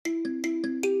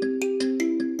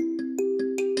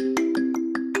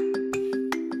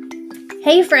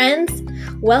Hey friends,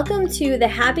 welcome to the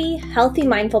Happy, Healthy,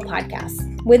 Mindful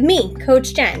podcast with me,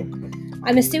 Coach Jen.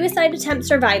 I'm a suicide attempt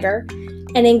survivor,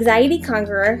 an anxiety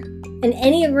conqueror, an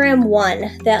Enneagram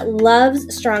 1 that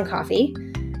loves strong coffee,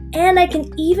 and I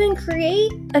can even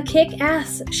create a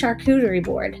kick-ass charcuterie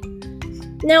board.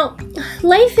 Now,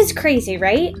 life is crazy,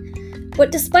 right?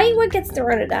 But despite what gets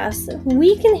thrown at us,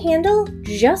 we can handle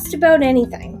just about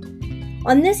anything.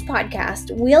 On this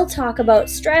podcast, we'll talk about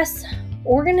stress,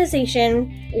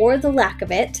 organization, or the lack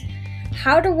of it,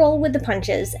 how to roll with the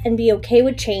punches and be okay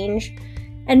with change,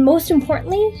 and most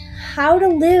importantly, how to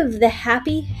live the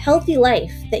happy, healthy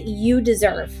life that you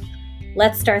deserve.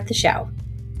 Let's start the show.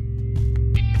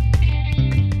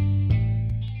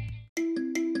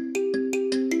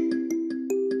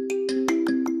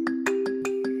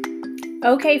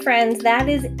 Okay, friends, that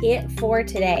is it for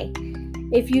today.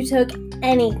 If you took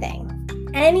anything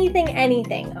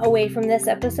away from this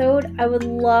episode, I would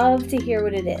love to hear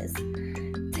what it is.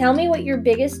 Tell me what your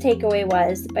biggest takeaway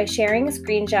was by sharing a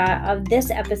screenshot of this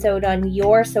episode on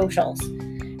your socials,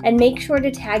 and make sure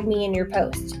to tag me in your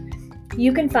post.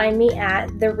 You can find me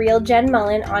at The Real Jen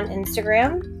Mullen on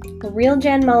Instagram, The Real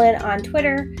Jen Mullen on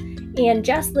Twitter, and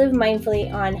Just Live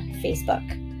Mindfully on Facebook.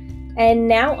 And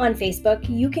now on Facebook,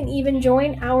 you can even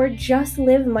join our Just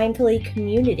Live Mindfully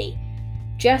community.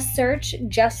 Just search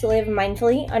Just Live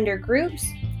Mindfully under groups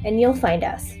and you'll find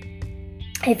us.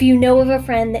 If you know of a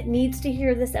friend that needs to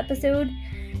hear this episode,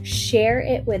 share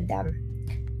it with them.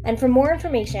 And for more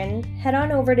information, head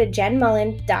on over to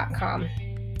jenmullen.com.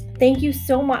 Thank you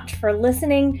so much for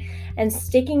listening and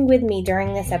sticking with me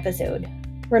during this episode.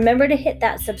 Remember to hit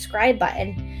that subscribe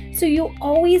button so you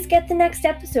always get the next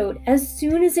episode as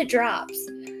soon as it drops.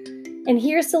 And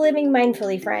here's to living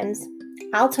mindfully, friends.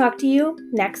 I'll talk to you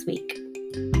next week.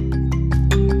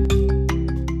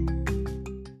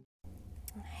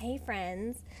 Hey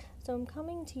friends, so I'm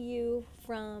coming to you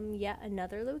from yet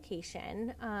another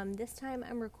location. This time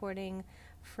I'm recording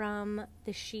from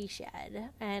the she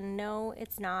shed, and no,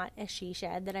 it's not a she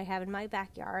shed that I have in my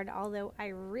backyard, although I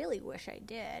really wish I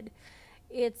did.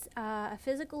 It's a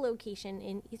physical location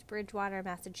in East Bridgewater,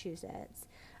 Massachusetts.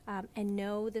 And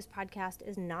no, this podcast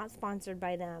is not sponsored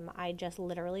by them. I just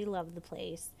literally love the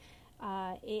place.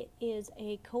 It is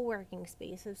a co-working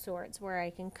space of sorts where I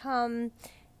can come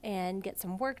and get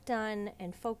some work done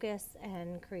and focus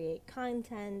and create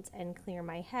content and clear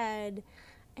my head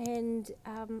and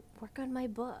work on my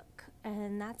book.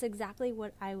 And that's exactly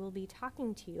what I will be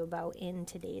talking to you about in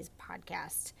today's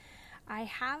podcast. I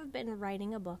have been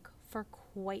writing a book for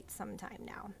quite some time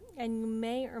now, and you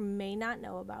may or may not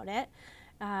know about it.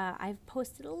 I've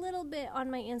posted a little bit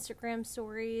on my Instagram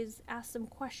stories, asked some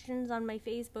questions on my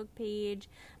Facebook page,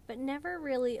 but never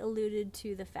really alluded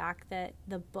to the fact that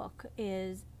the book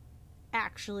is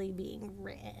actually being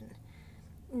written.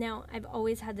 Now, I've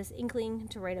always had this inkling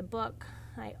to write a book.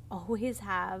 I always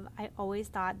have. I always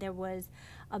thought there was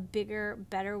a bigger,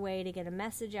 better way to get a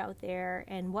message out there,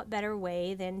 and what better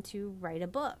way than to write a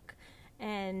book.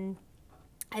 And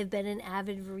I've been an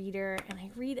avid reader, and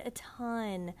I read a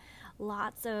ton.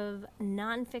 Lots of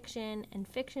nonfiction and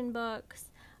fiction books.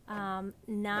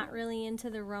 Not really into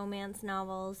the romance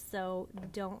novels, so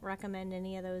don't recommend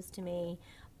any of those to me.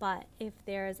 But if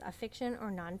there's a fiction or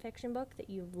nonfiction book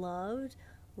that you've loved,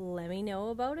 let me know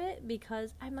about it,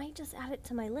 because I might just add it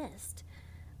to my list.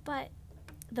 But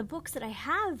the books that I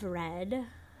have read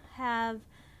have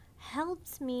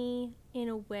helped me in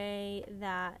a way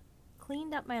that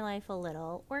cleaned up my life a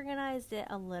little, organized it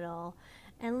a little,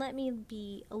 and let me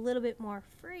be a little bit more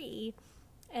free.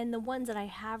 And the ones that I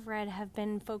have read have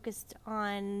been focused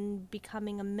on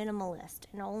becoming a minimalist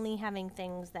and only having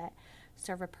things that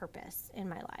serve a purpose in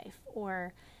my life,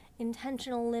 or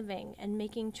intentional living and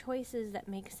making choices that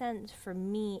make sense for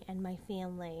me and my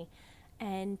family,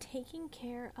 and taking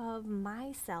care of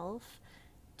myself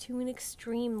to an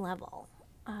extreme level.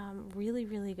 Really,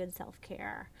 really good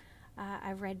self-care.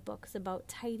 I've read books about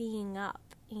tidying up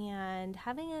and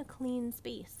having a clean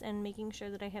space and making sure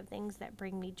that I have things that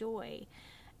bring me joy,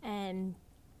 and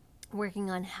working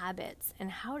on habits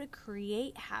and how to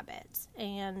create habits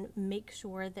and make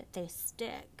sure that they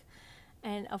stick.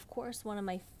 And of course, one of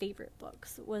my favorite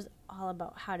books was all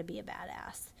about how to be a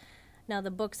badass. Now,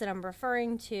 the books that I'm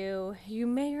referring to, you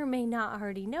may or may not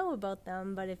already know about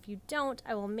them, but if you don't,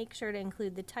 I will make sure to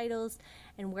include the titles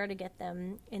and where to get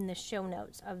them in the show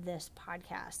notes of this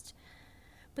podcast.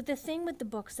 But the thing with the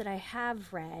books that I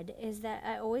have read is that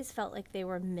I always felt like they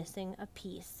were missing a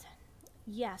piece.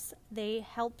 Yes, they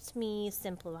helped me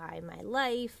simplify my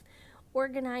life,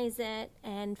 organize it,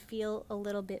 and feel a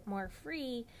little bit more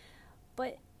free,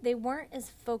 but they weren't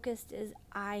as focused as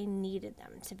I needed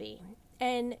them to be.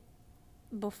 And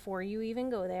before you even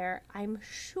go there, I'm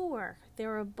sure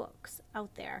there are books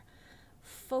out there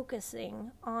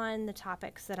focusing on the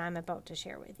topics that I'm about to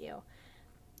share with you.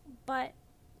 But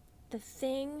the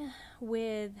thing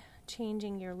with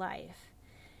changing your life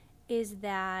is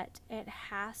that it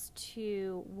has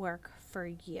to work for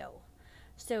you.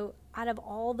 So out of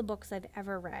all the books I've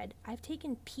ever read, I've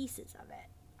taken pieces of it.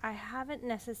 I haven't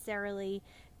necessarily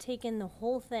taken the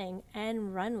whole thing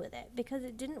and run with it because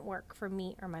it didn't work for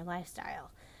me or my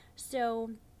lifestyle. So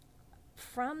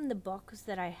from the books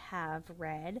that I have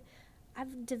read,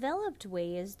 I've developed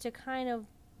ways to kind of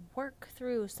work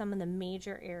through some of the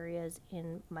major areas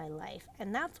in my life.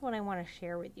 And that's what I want to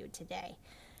share with you today.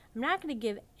 I'm not going to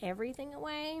give everything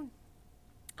away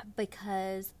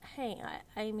because, hey,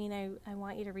 I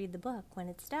want you to read the book when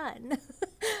it's done.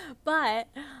 But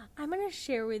I'm going to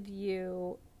share with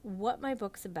you what my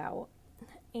book's about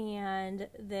and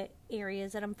the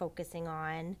areas that I'm focusing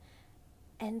on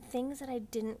and things that I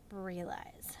didn't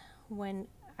realize when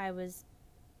I was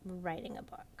writing a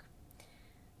book.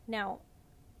 Now,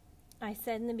 I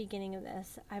said in the beginning of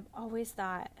this, I've always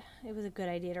thought it was a good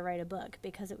idea to write a book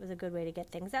because it was a good way to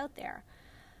get things out there.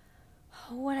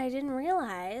 What I didn't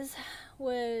realize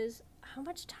was how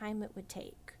much time it would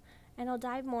take. And I'll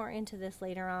dive more into this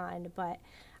later on, but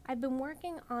I've been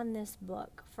working on this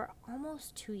book for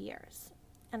almost 2 years,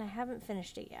 and I haven't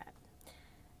finished it yet.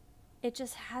 It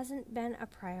just hasn't been a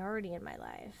priority in my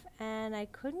life, and I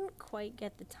couldn't quite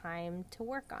get the time to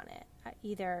work on it.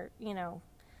 Either,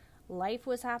 life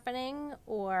was happening,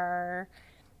 or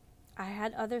I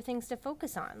had other things to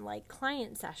focus on, like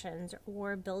client sessions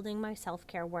or building my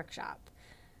self-care workshop.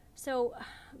 So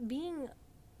being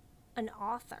an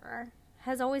author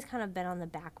has always kind of been on the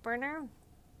back burner.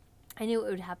 I knew it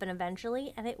would happen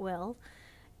eventually, and it will.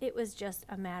 It was just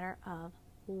a matter of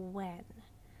when.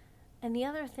 And the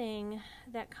other thing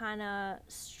that kind of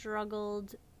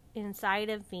struggled inside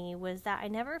of me was that I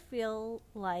never feel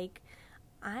like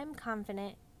I'm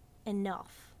confident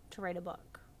enough to write a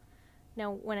book.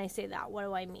 Now, when I say that, what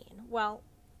do I mean? Well,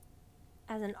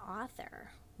 as an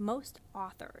author, most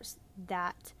authors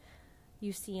that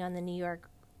you see on the New York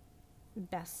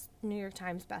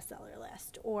Times bestseller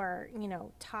list or,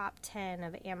 top 10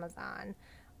 of Amazon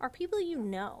are people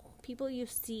people you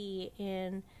see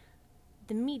in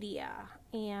the media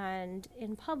and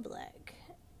in public.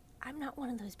 I'm not one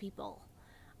of those people.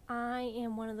 I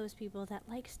am one of those people that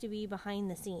likes to be behind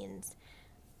the scenes.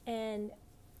 And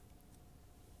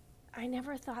I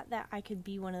never thought that I could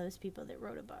be one of those people that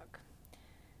wrote a book.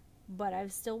 But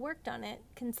I've still worked on it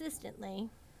consistently.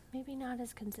 Maybe not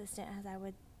as consistent as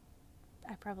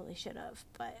I probably should have,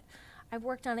 but I've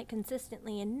worked on it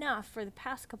consistently enough for the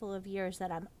past couple of years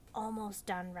that I'm almost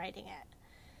done writing it.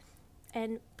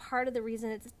 And part of the reason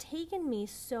it's taken me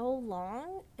so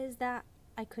long is that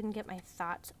I couldn't get my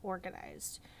thoughts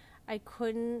organized. I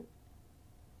couldn't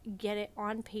get it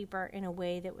on paper in a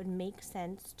way that would make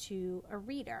sense to a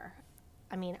reader.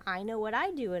 I mean, I know what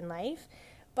I do in life,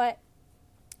 but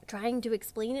trying to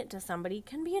explain it to somebody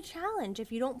can be a challenge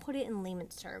if you don't put it in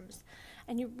layman's terms.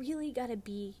 And you really got to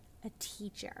be a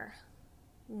teacher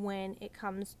when it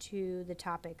comes to the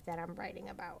topic that I'm writing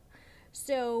about.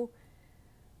 So,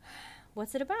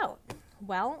 what's it about?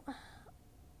 Well,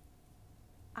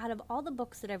 out of all the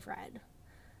books that I've read,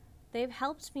 they've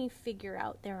helped me figure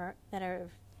out there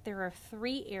are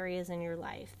 3 areas in your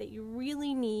life that you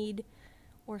really need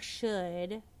or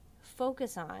should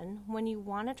focus on when you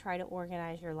want to try to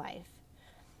organize your life.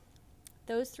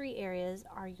 Those 3 areas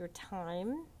are your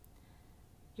time,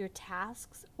 your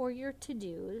tasks or your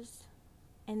to-dos,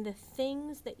 and the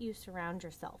things that you surround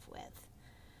yourself with.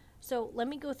 So let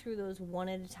me go through those one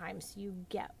at a time so you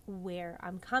get where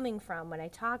I'm coming from when I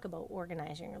talk about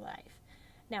organizing your life.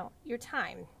 Now, your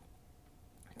time.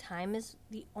 Time is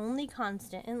the only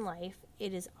constant in life.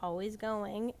 It is always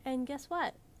going, and guess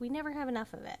what? We never have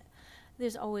enough of it.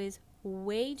 There's always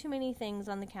way too many things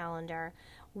on the calendar,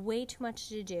 way too much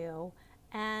to do,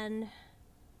 and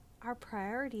our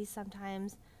priorities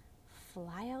sometimes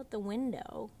fly out the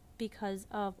window because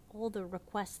of all the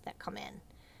requests that come in.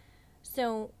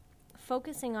 So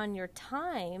focusing on your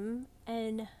time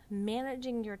and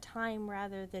managing your time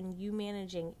rather than you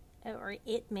managing or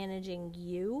it managing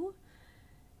you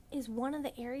is one of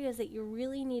the areas that you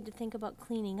really need to think about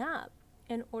cleaning up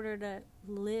in order to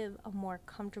live a more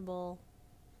comfortable,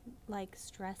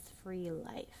 stress-free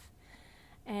life.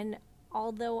 And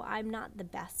although I'm not the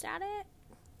best at it,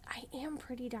 I am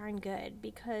pretty darn good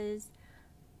because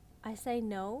I say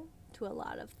no to a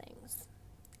lot of things.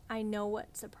 I know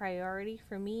what's a priority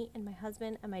for me and my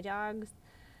husband and my dogs,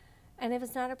 And if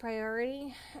it's not a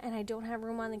priority and I don't have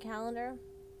room on the calendar,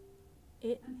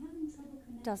 it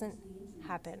doesn't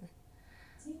happen.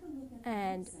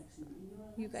 And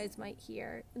you guys might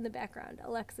hear in the background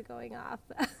Alexa going off.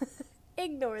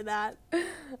 Ignore that.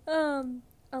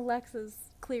 Alexa's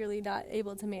clearly not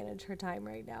able to manage her time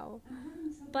right now.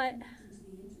 But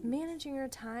managing your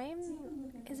time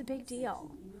is a big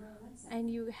deal.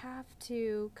 And you have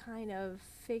to kind of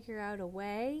figure out a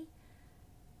way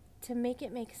to make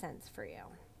it make sense for you.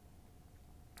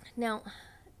 Now,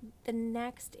 the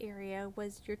next area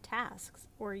was your tasks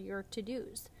or your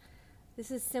to-dos. This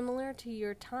is similar to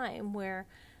your time where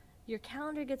your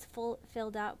calendar gets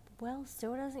filled up. Well,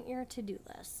 so doesn't your to-do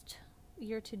list.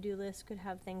 Your to-do list could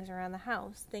have things around the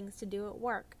house, things to do at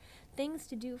work, things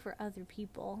to do for other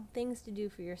people, things to do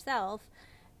for yourself,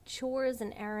 chores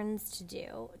and errands to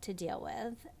deal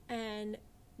with, and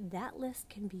that list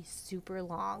can be super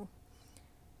long.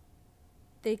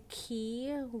 The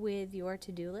key with your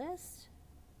to-do list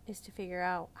is to figure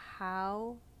out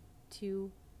how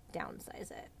to downsize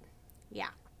it. Yeah.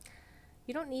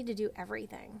 You don't need to do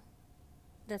everything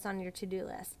that's on your to-do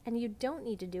list, and you don't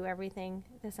need to do everything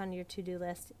that's on your to-do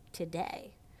list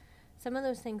today. Some of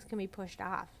those things can be pushed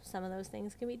off. Some of those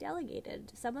things can be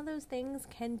delegated. Some of those things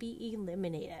can be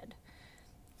eliminated.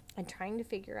 And trying to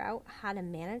figure out how to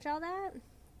manage all that,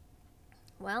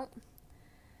 well,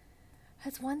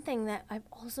 that's one thing that I've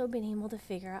also been able to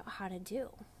figure out how to do.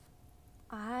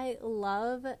 I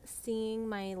love seeing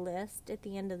my list at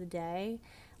the end of the day,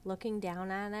 looking down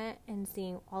at it and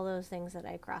seeing all those things that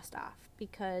I crossed off.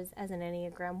 Because as an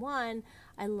Enneagram 1,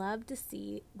 I love to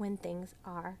see when things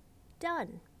are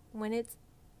done. When it's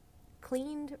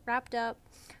cleaned, wrapped up,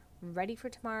 ready for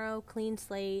tomorrow, clean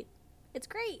slate, it's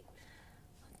great.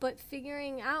 But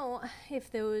figuring out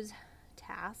if those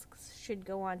tasks should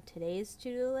go on today's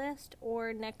to-do list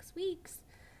or next week's,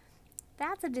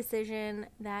 that's a decision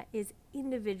that is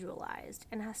individualized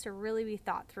and has to really be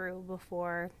thought through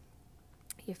before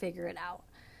you figure it out.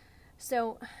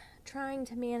 So trying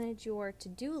to manage your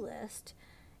to-do list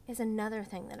is another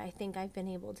thing that I think I've been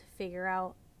able to figure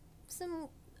out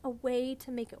a way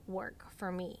to make it work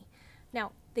for me.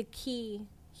 Now, the key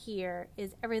here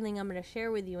is everything I'm going to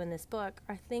share with you in this book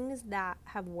are things that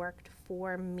have worked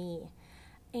for me.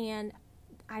 And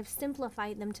I've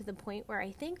simplified them to the point where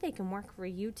I think they can work for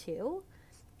you too.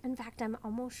 In fact, I'm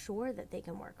almost sure that they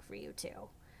can work for you too.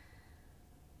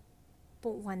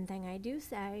 But one thing I do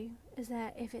say is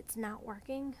that if it's not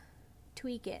working,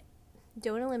 tweak it.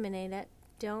 Don't eliminate it.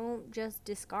 Don't just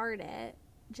discard it.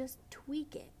 Just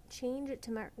tweak it. Change it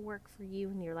to work for you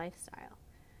and your lifestyle.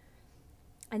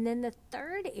 And then the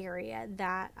third area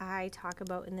that I talk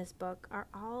about in this book are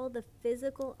all the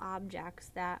physical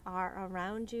objects that are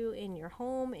around you in your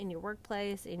home, in your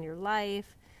workplace, in your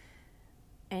life,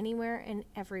 anywhere and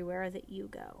everywhere that you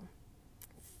go.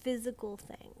 Physical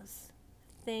things.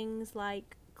 Things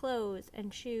like clothes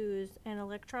and shoes and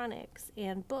electronics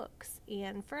and books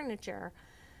and furniture,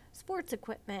 sports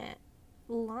equipment,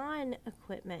 lawn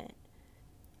equipment,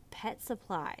 pet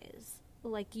supplies,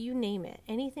 like you name it.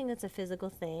 Anything that's a physical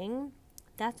thing,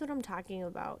 that's what I'm talking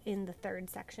about in the third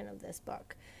section of this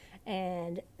book.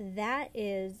 And that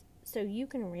is so you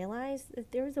can realize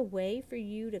that there's a way for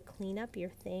you to clean up your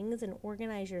things and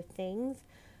organize your things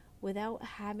without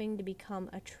having to become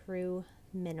a true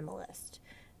minimalist.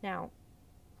 Now,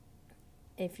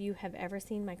 if you have ever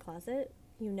seen my closet,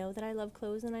 you know that I love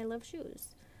clothes and I love shoes.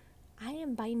 I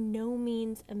am by no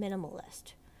means a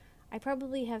minimalist. I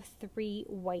probably have 3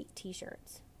 white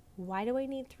t-shirts. Why do I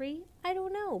need 3? I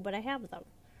don't know, but I have them.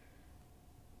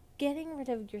 Getting rid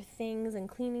of your things and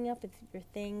cleaning up your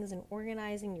things and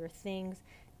organizing your things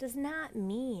does not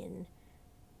mean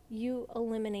you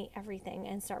eliminate everything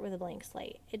and start with a blank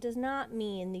slate. It does not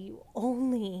mean that you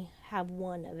only have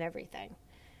one of everything.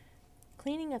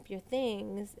 Cleaning up your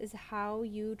things is how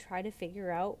you try to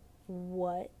figure out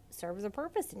what serves a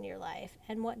purpose in your life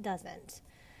and what doesn't.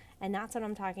 And that's what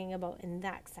I'm talking about in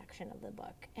that section of the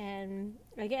book. And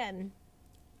again,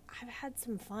 I've had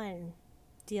some fun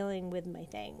dealing with my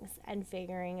things and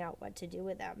figuring out what to do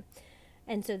with them.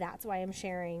 And so that's why I'm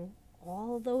sharing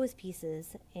all those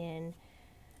pieces in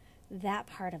that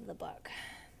part of the book.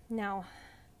 Now,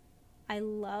 I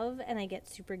love and I get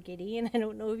super giddy, and I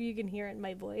don't know if you can hear it in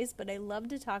my voice, but I love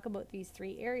to talk about these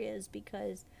 3 areas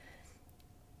because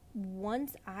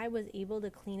once I was able to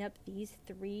clean up these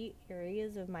 3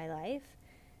 areas of my life,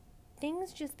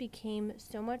 things just became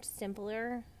so much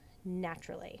simpler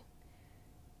naturally.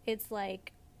 It's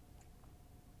like,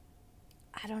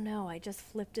 I don't know, I just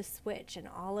flipped a switch and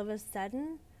all of a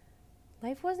sudden,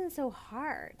 life wasn't so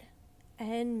hard.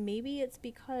 And maybe it's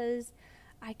because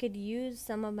I could use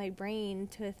some of my brain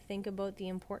to think about the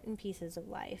important pieces of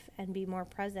life and be more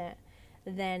present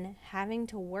than having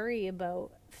to worry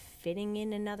about fitting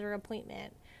in another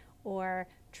appointment or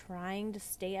trying to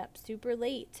stay up super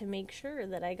late to make sure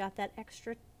that I got that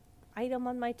extra item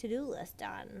on my to-do list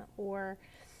done, or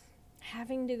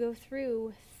having to go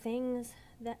through things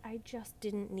that I just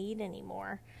didn't need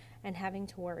anymore and having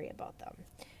to worry about them.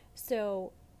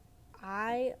 So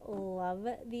I love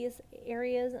these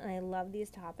areas and I love these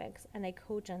topics and I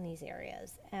coach on these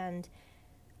areas, and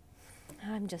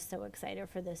I'm just so excited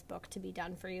for this book to be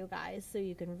done for you guys so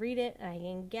you can read it and I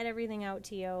can get everything out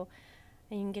to you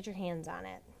and you can get your hands on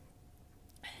it.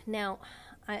 Now,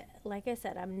 like I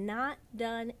said, I'm not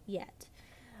done yet.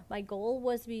 My goal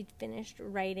was to be finished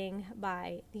writing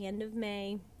by the end of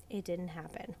May. It didn't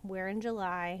happen. We're in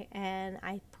July, and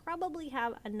I probably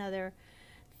have another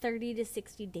 30 to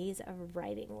 60 days of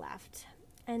writing left.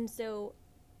 And so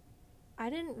I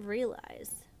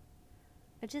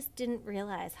just didn't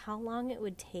realize how long it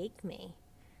would take me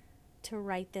to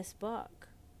write this book.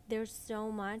 There's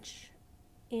so much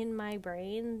in my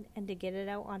brain, and to get it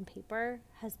out on paper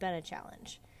has been a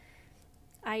challenge.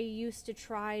 I used to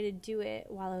try to do it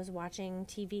while I was watching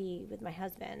TV with my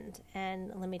husband, and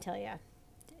let me tell you,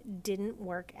 it didn't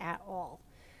work at all.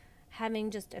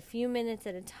 Having just a few minutes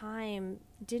at a time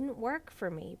didn't work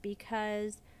for me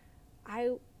because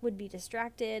I would be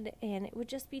distracted and it would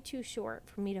just be too short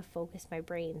for me to focus my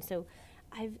brain. So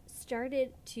I've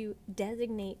started to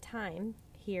designate time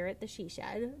here at the She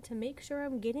Shed to make sure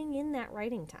I'm getting in that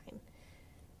writing time.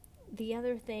 The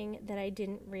other thing that I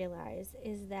didn't realize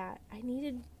is that I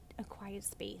needed a quiet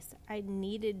space. I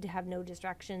needed to have no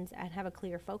distractions and have a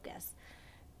clear focus.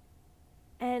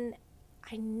 And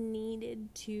I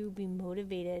needed to be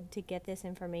motivated to get this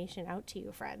information out to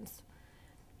you, friends.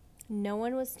 No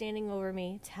one was standing over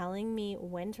me telling me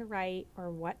when to write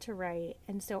or what to write,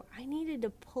 and so I needed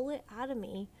to pull it out of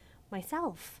me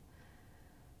myself.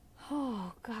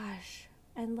 Oh, gosh.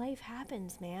 And life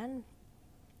happens, man.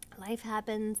 Life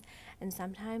happens, and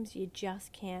sometimes you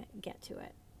just can't get to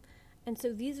it. And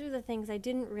so these are the things I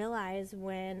didn't realize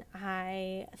when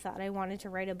I thought I wanted to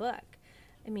write a book.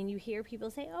 I mean, you hear people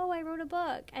say, oh, I wrote a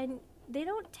book, and they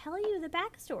don't tell you the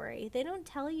backstory. They don't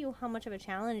tell you how much of a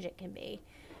challenge it can be.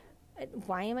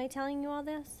 Why am I telling you all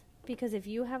this? Because if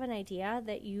you have an idea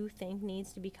that you think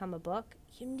needs to become a book,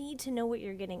 you need to know what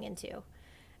you're getting into.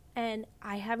 And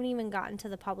I haven't even gotten to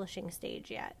the publishing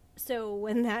stage yet. So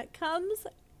when that comes,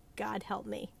 God help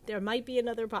me. There might be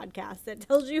another podcast that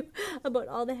tells you about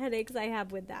all the headaches I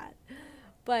have with that.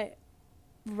 But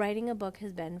writing a book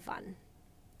has been fun.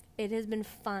 It has been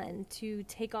fun to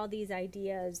take all these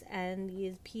ideas and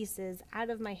these pieces out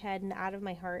of my head and out of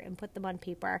my heart and put them on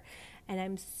paper. And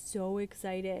I'm so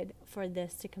excited for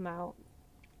this to come out.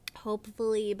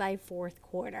 Hopefully by fourth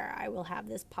quarter, I will have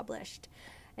this published.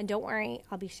 And don't worry,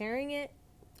 I'll be sharing it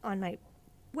on my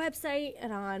website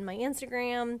and on my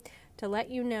Instagram to let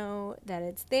you know that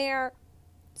it's there,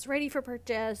 it's ready for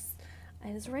purchase,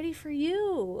 and it's ready for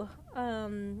you.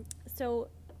 So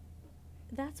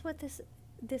that's what this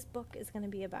book is going to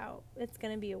be about. It's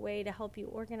going to be a way to help you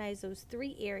organize those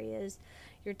 3 areas: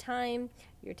 your time,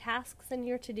 your tasks and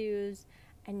your to-dos,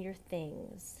 and your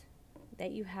things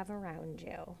that you have around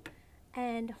you.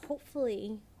 And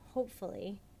hopefully,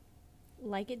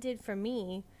 like it did for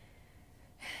me,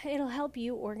 it'll help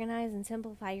you organize and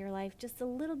simplify your life just a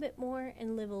little bit more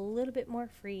and live a little bit more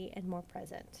free and more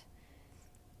present.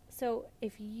 So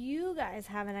if you guys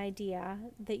have an idea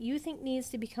that you think needs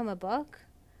to become a book,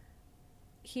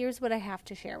 here's what I have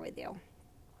to share with you.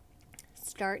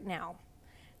 Start now.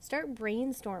 Start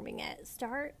brainstorming it.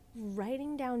 Start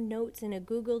writing down notes in a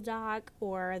Google Doc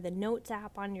or the Notes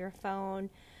app on your phone.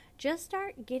 Just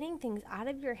start getting things out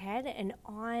of your head and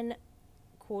on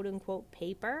quote-unquote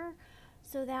paper,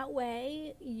 so that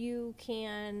way you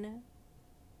can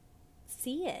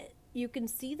see it. You can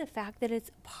see the fact that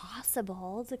it's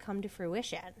possible to come to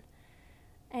fruition.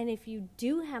 And if you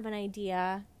do have an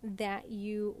idea that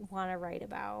you want to write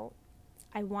about,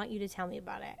 I want you to tell me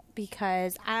about it,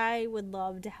 because I would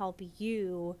love to help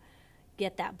you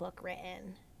get that book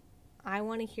written. I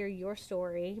want to hear your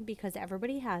story because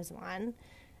everybody has one.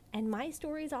 And my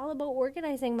story is all about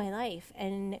organizing my life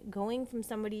and going from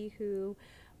somebody who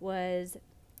was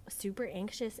super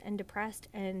anxious and depressed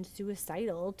and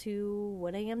suicidal to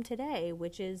what I am today,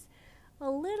 which is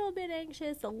a little bit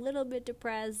anxious, a little bit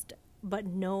depressed, but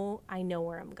I know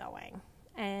where I'm going.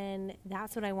 And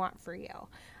that's what I want for you.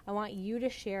 I want you to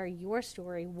share your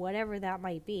story, whatever that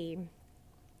might be,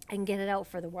 and get it out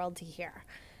for the world to hear,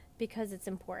 because it's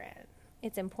important.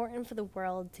 It's important for the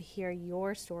world to hear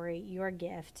your story, your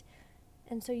gift,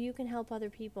 and so you can help other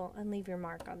people and leave your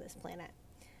mark on this planet.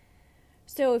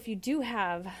 So if you do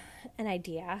have an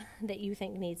idea that you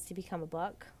think needs to become a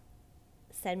book,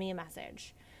 send me a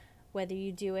message. Whether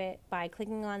you do it by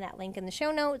clicking on that link in the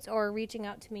show notes or reaching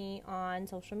out to me on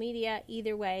social media,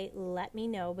 either way, let me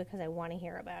know because I want to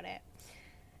hear about it.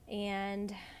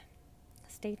 And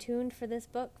stay tuned for this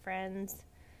book, friends.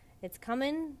 It's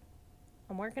coming.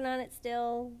 I'm working on it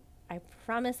still. I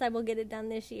promise I will get it done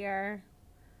this year.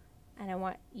 And I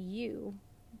want you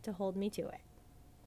to hold me to it.